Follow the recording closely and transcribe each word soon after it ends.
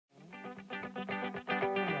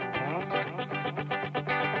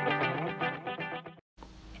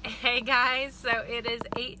Hey guys, so it is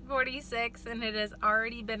 8:46 and it has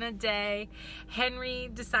already been a day. Henry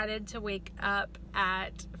decided to wake up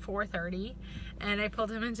at 4:30 and I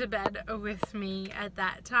pulled him into bed with me at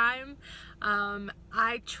that time.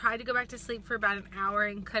 I tried to go back to sleep for about an hour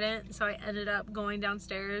and couldn't, so I ended up going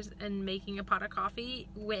downstairs and making a pot of coffee,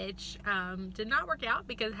 which did not work out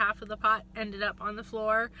because half of the pot ended up on the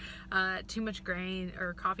floor. Too much grain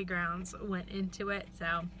or coffee grounds went into it,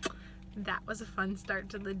 so that was a fun start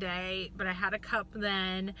to the day. But I had a cup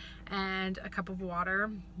then and a cup of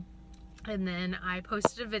water, and then I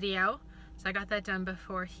posted a video, so I got that done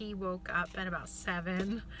before he woke up at about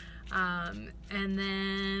 7. And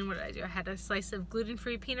then what did I do? I had a slice of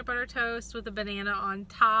gluten-free peanut butter toast with a banana on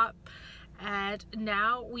top. And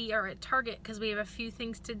now we are at Target because we have a few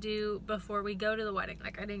things to do before we go to the wedding.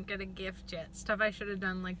 Like, I didn't get a gift yet. Stuff I should have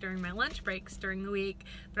done like during my lunch breaks during the week,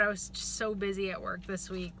 but I was just so busy at work this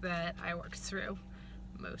week that I worked through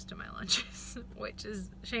most of my lunches, which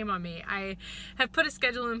is shame on me. I have put a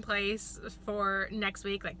schedule in place for next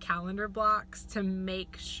week, like calendar blocks, to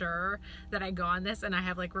make sure that I go on this, and I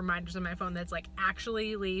have like reminders on my phone that's like,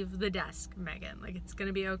 actually leave the desk, Megan, like it's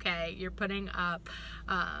gonna be okay, you're putting up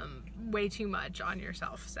way too much on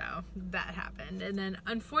yourself. So that happened. And then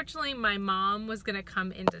unfortunately my mom was gonna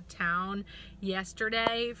come into town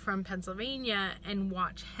yesterday from Pennsylvania and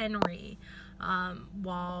watch Henry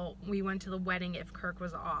while we went to the wedding if Kirk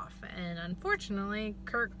was off, and unfortunately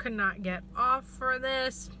Kirk could not get off for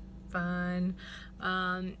this. Fun.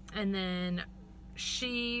 And then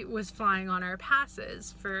she was flying on our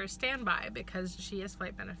passes for standby because she has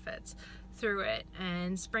flight benefits through it,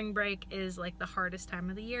 and spring break is like the hardest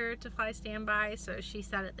time of the year to fly standby, so she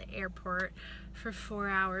sat at the airport for 4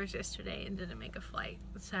 hours yesterday and didn't make a flight.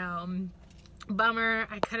 So bummer.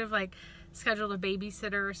 I could have like scheduled a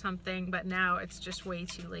babysitter or something, but now it's just way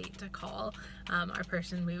too late to call our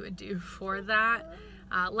person we would do for that.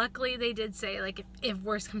 Luckily they did say like if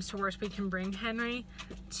worst comes to worst we can bring Henry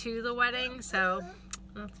to the wedding, so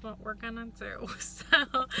that's what we're gonna do. So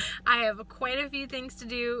I have quite a few things to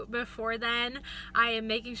do before then. I am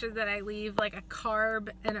making sure that I leave like a carb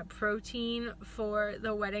and a protein for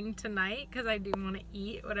the wedding tonight because I do want to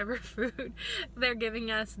eat whatever food they're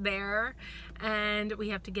giving us there. And we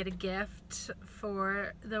have to get a gift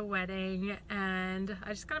for the wedding, and I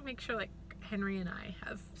just gotta make sure like Henry and I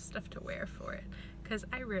have stuff to wear for it, because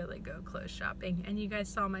I rarely go clothes shopping, and you guys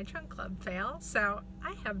saw my trunk club fail, so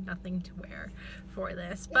I have nothing to wear for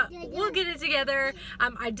this, but we'll get it together.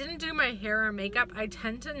 I didn't do my hair or makeup. I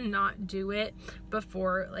tend to not do it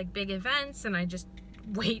before like big events, and I just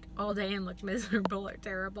wait all day and look miserable or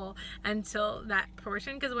terrible until that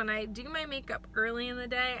portion, because when I do my makeup early in the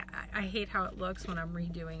day, I hate how it looks when I'm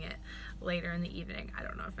redoing it later in the evening. I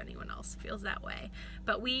don't know if anyone else feels that way,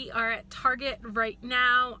 but we are at Target right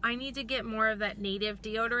now. I need to get more of that native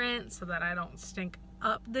deodorant so that I don't stink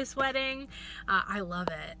up this wedding. I love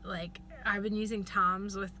it. Like, I've been using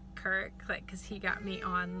Tom's with Kirk, like, because he got me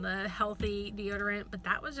on the healthy deodorant, but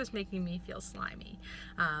that was just making me feel slimy.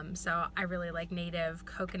 So I really like native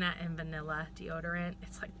coconut and vanilla deodorant.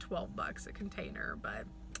 It's like 12 bucks a container, but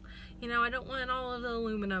you know, I don't want all of the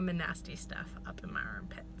aluminum and nasty stuff up in my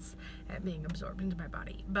armpits and being absorbed into my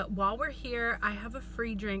body. But while we're here, I have a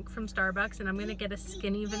free drink from Starbucks, and I'm gonna get a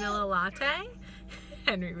skinny vanilla latte.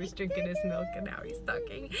 Henry was drinking his milk and now he's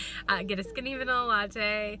talking. Get a skinny vanilla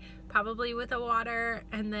latte, probably with a water,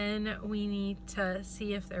 and then we need to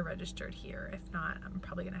see if they're registered here. If not, I'm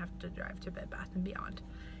probably gonna have to drive to Bed Bath & Beyond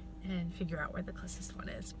and figure out where the closest one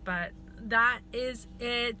is. But that is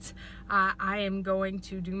it. I am going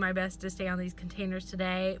to do my best to stay on these containers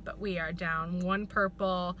today, but we are down 1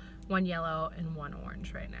 purple, 1 yellow, and 1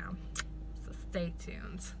 orange right now. So stay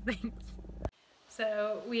tuned. Thanks.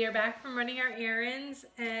 So we are back from running our errands,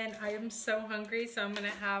 and I am so hungry, so I'm gonna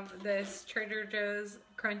have this Trader Joe's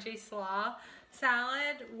Crunchy Slaw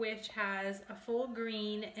salad, which has a full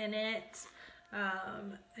green in it,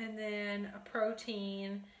 and then a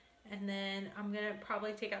protein, and then I'm gonna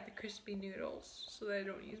probably take out the crispy noodles so that I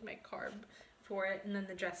don't use my carb for it, and then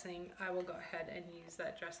the dressing, I will go ahead and use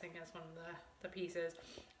that dressing as one of the pieces.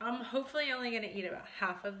 I'm hopefully only gonna eat about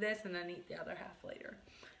half of this and then eat the other half later,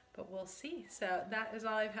 but we'll see. So that is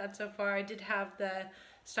all I've had so far. I did have the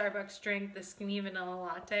Starbucks drink, the skinny vanilla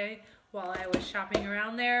latte, while I was shopping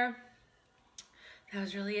around there. That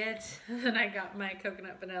was really it. And then I got my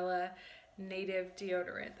coconut vanilla native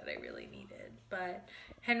deodorant that I really needed. But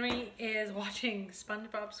Henry is watching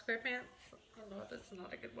SpongeBob SquarePants. I don't know, that's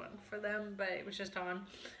not a good one for them, but it was just on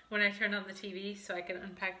when I turned on the TV so I could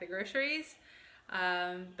unpack the groceries.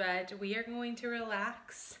 But we are going to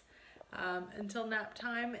relax until nap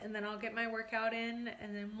time, and then I'll get my workout in,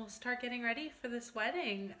 and then we'll start getting ready for this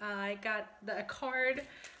wedding. I got a card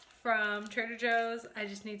from Trader Joe's. I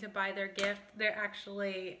just need to buy their gift. They're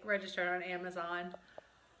actually registered on Amazon.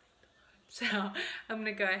 So I'm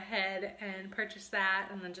gonna go ahead and purchase that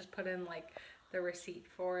and then just put in like the receipt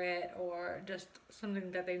for it, or just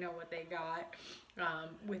something that they know what they got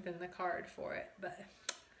within the card for it. But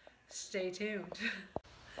stay tuned.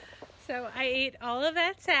 So I ate all of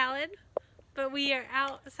that salad, but we are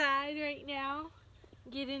outside right now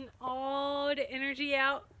getting all the energy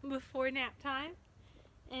out before nap time.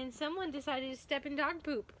 And someone decided to step in dog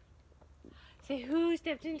poop. Say, who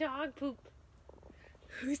stepped in dog poop?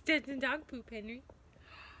 Who stepped in dog poop, Henry?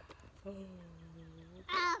 Oh.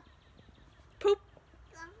 Poop.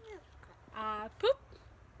 Poop.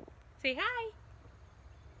 Say hi.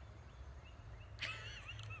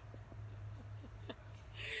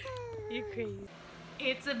 You're crazy.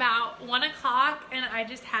 It's about 1 o'clock and I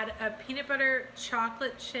just had a peanut butter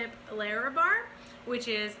chocolate chip Larabar, which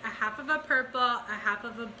is a half of a purple, a half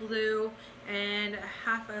of a blue, and a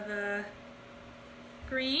half of a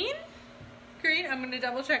green. I'm gonna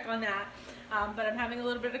double check on that. But I'm having a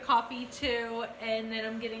little bit of coffee too, and then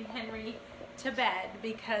I'm getting Henry to bed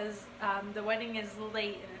because the wedding is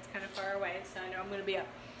late and it's kind of far away, so I know I'm gonna be up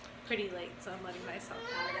pretty late, so I'm letting myself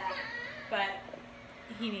out of that. But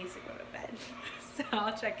he needs to go to bed, so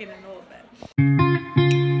I'll check in a little bit.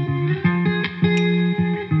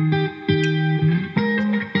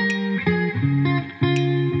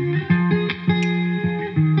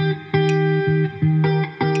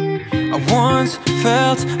 Once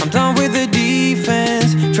felt I'm done with the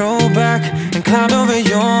defense. Drove back and climbed over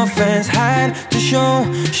your fence. Had to show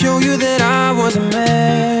you that I was a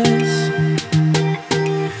mess.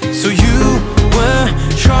 So you were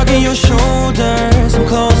shrugging your shoulders. I'm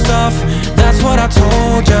closed off, that's what I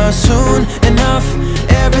told you. Soon enough,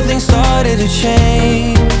 everything started to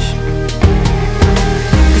change.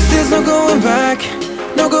 'Cause there's no going back,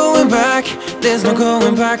 no going back. There's no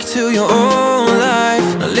going back to your old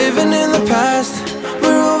life. Not living in the past,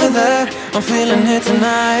 we're over that. I'm feeling it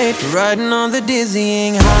tonight, riding on the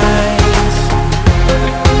dizzying highs.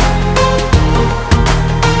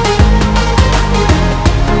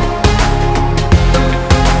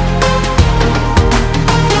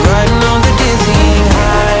 Riding on the dizzying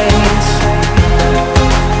highs.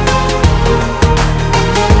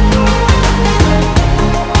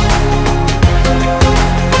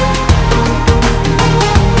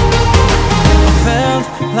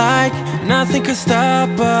 Like nothing could stop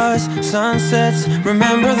us. Sunsets,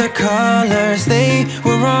 remember the colors. They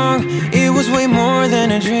were wrong, it was way more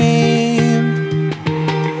than a dream.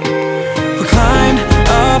 We climbed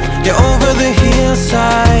up, yeah, over the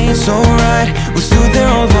hillside. So right, we stood there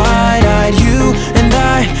all wide-eyed. You and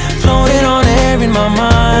I, floating on air in my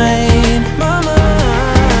mind.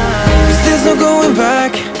 'Cause there's no going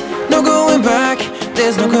back, no going back.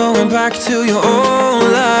 There's no going back to your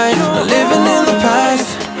old life. Not living in the past,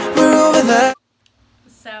 we're over that.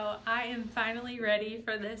 So I am finally ready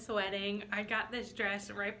for this wedding. I got this dress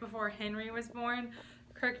right before Henry was born.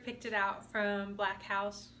 Kirk picked it out from Black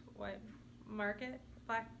House, what, Market?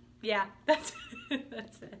 Yeah, that's it.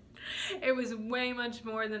 That's it. It was way much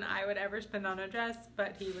more than I would ever spend on a dress,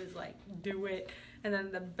 but he was like, do it. And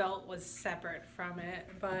then the belt was separate from it,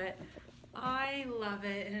 but I love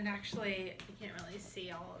it. And it actually, you can't really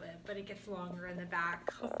see all of it, but it gets longer in the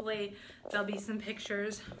back. Hopefully there'll be some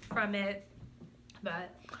pictures from it.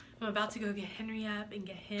 But I'm about to go get Henry up and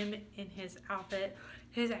get him in his outfit.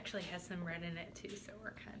 His actually has some red in it too, so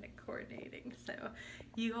we're kind of coordinating. So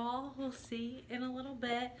you all will see in a little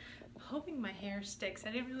bit. I'm hoping my hair sticks.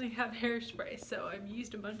 I didn't really have hairspray, so I've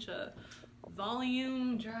used a bunch of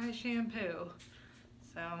volume dry shampoo.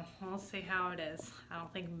 So we'll see how it is. I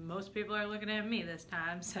don't think most people are looking at me this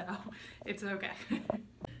time, so it's okay.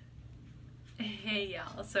 Hey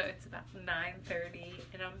y'all, so it's about 9:30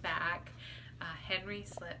 and I'm back. Henry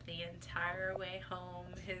slept the entire way home.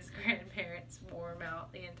 His grandparents wore him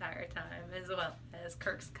out the entire time, as well as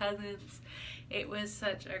Kirk's cousins. It was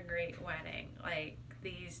such a great wedding. Like,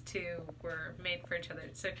 these two were made for each other.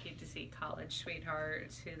 It's so cute to see college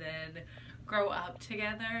sweethearts who then grow up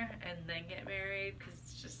together and then get married, because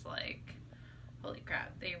it's just like, holy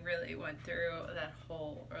crap, they really went through that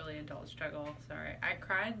whole early adult struggle. Sorry, I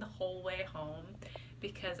cried the whole way home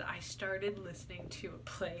because I started listening to a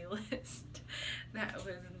playlist that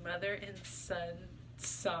was mother and son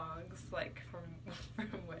songs, like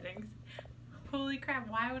from weddings. Holy crap,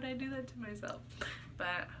 why would I do that to myself? But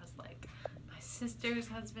I was like, my sister's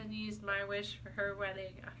husband used My Wish for her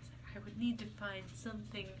wedding. I was like, I would need to find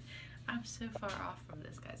something I'm so far off from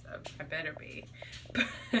this, guys. I better be. But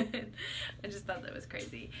I just thought that was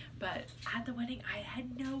crazy. But at the wedding, I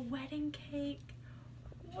had no wedding cake.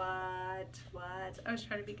 What? I was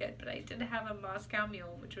trying to be good, but I did have a Moscow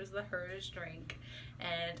Mule, which was the hers drink,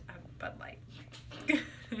 and a Bud Light.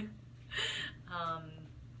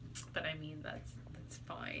 But I mean, that's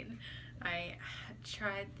fine. I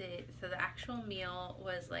tried so the actual meal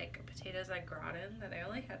was like potatoes au gratin that I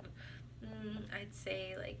only had, I'd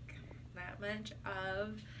say like that much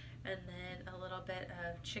of, and then a little bit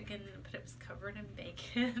of chicken, but it was covered in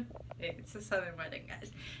bacon. It's a southern wedding,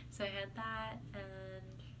 guys. So I had that,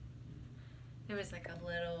 and there was like a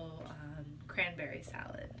little cranberry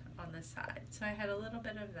salad on the side. So I had a little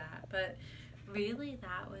bit of that, but really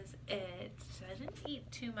that was it. So I didn't eat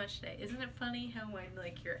too much today. Isn't it funny how when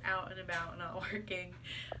like you're out and about not working,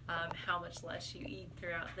 how much less you eat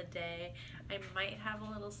throughout the day? I might have a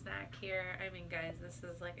little snack here. I mean, guys, this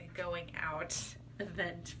is like a going out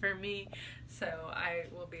event for me, so I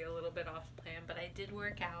will be a little bit off plan, but I did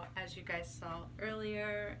work out, as you guys saw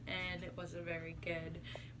earlier, and it was a very good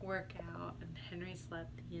workout, and Henry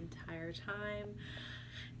slept the entire time.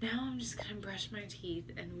 Now I'm just gonna brush my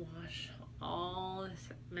teeth and wash all this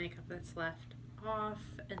makeup that's left off,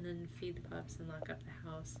 and then feed the pups and lock up the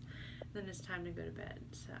house. Then it's time to go to bed,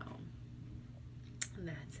 so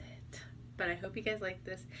that's it. But I hope you guys like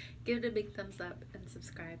this. Give it a big thumbs up and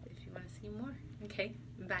subscribe if you want to see more. Okay,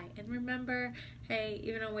 bye. And remember, hey,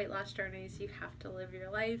 even on weight loss journeys, you have to live your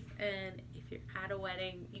life, and if you're at a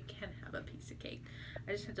wedding, you can have a piece of cake.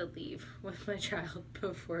 I just had to leave with my child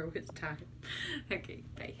before it was time. Okay,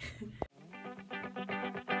 bye.